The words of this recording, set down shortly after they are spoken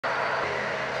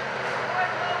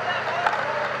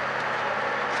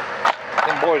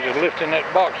boys is lifting that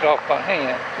box off by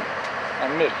hand.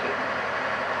 I missed it.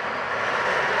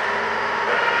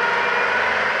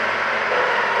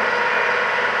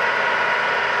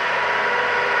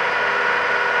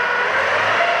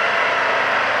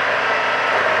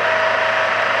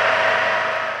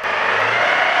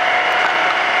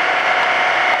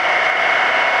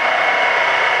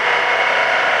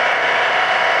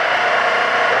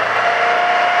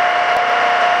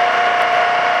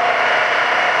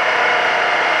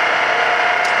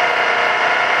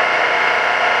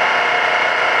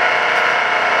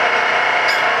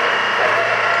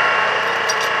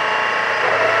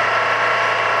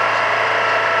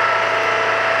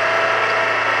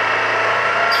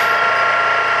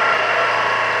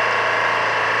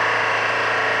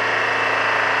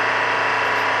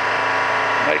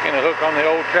 Making a hook on the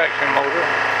old traction motor.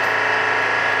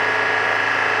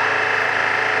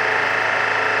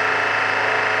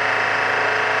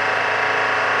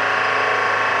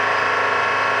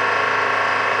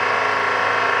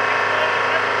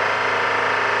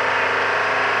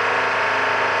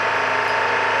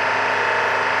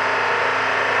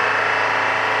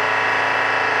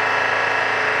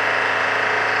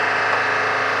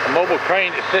 The mobile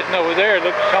crane that's sitting over there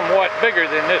looks somewhat bigger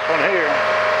than this one here.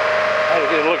 I'll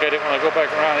get a look at it when I go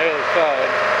back around the other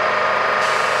side.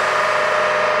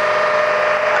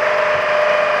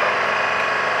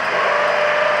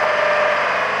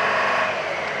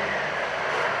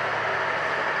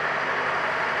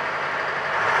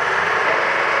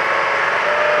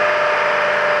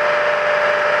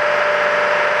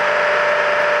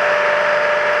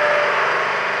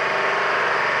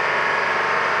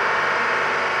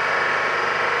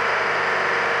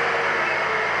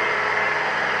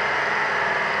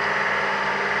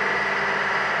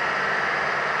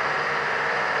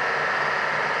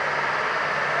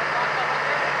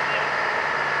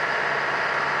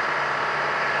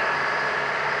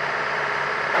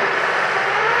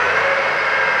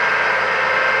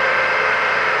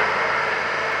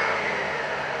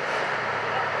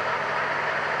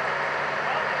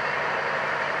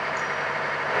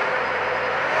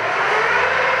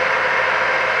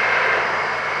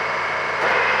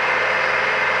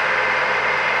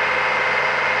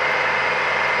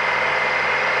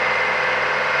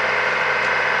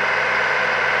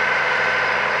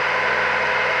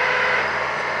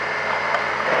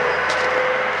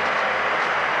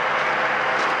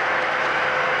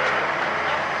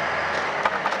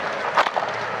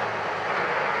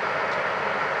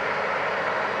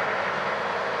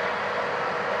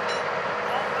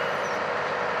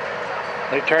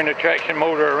 They turn the traction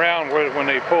motor around where when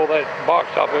they pull that box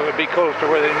off, it would be close to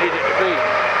where they need it to be.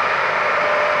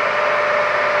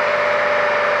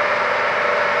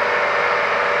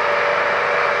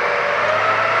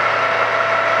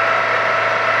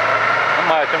 I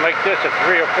might have to make this a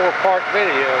 3 or 4 part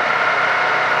video.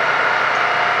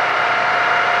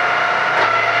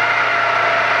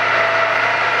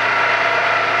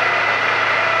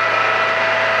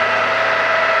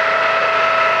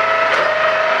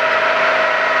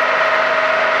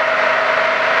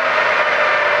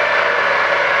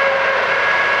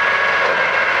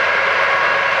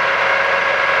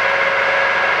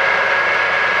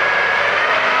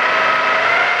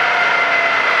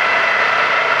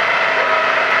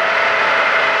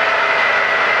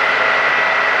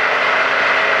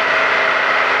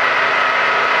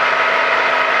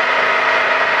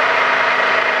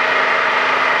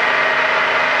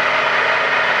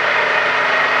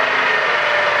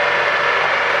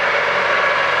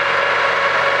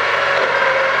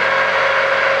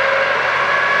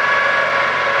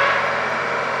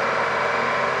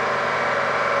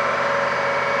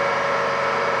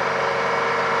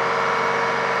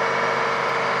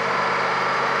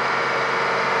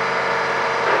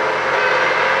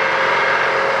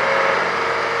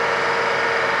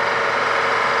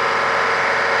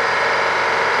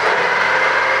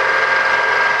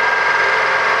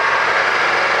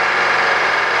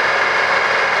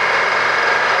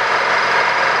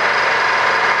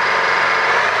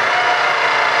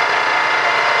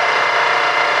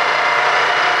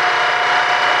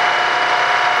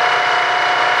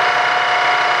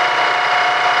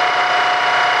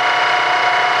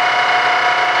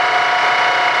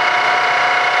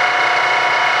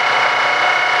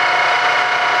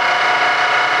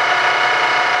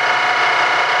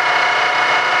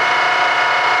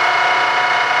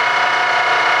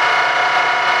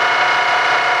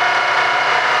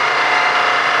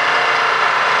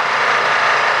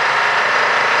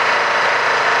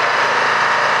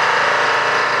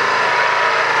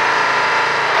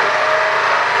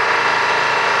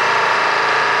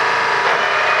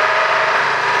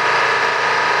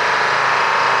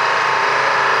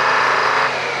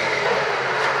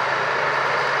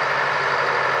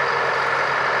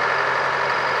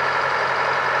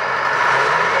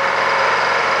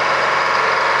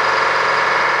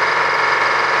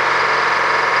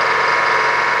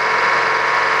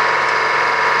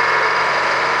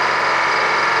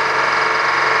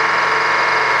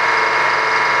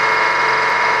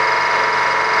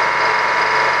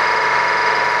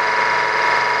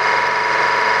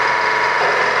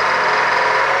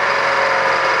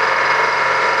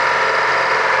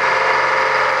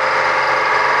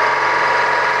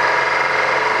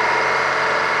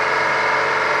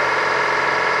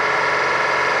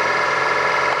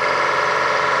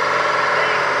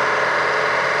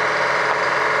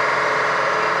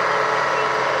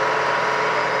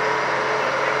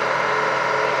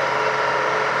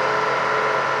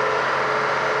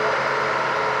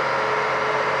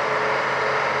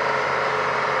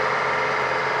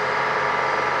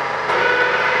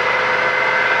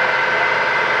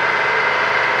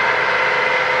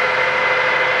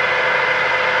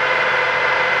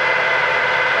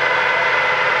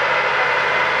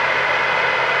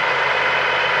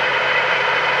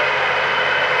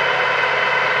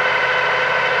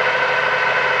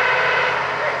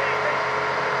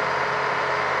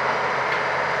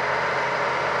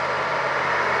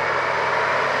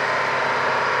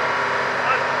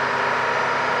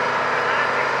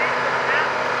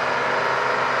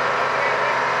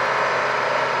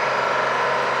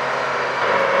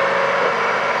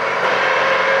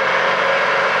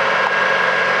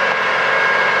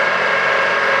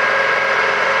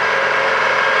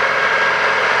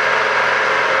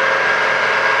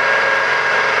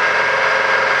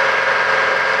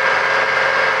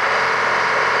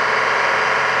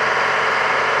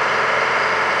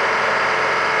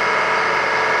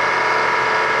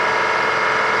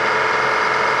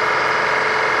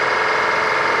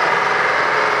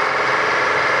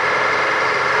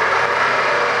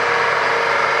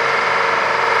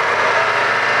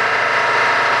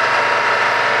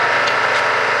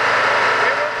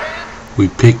 We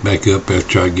pick back up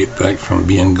after I get back from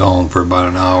being gone for about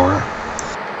an hour.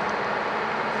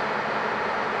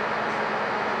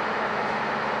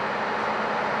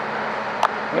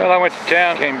 Well, I went to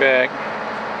town, came back.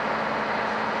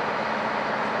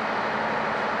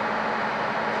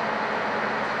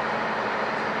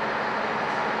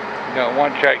 Got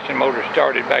one traction motor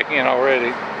started back in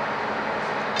already.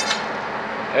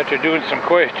 After doing some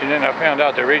questioning, I found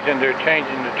out the reason they're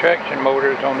changing the traction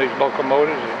motors on these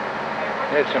locomotives is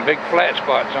they had some big flat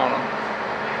spots on them.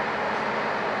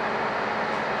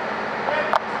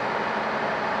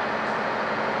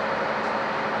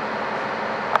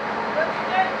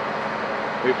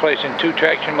 Replacing 2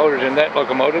 traction motors in that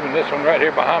locomotive, and this one right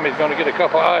here behind me is going to get a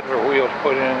couple idler wheels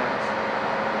put in.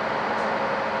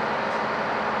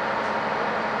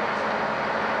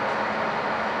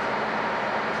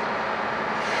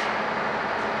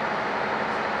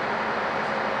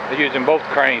 They're using both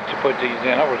cranes to put these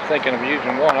in. I was thinking of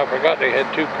using one. I forgot they had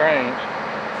 2 cranes.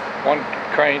 One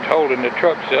crane's holding the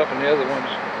trucks up and the other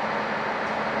one's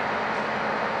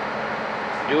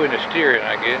doing the steering,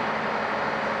 I guess.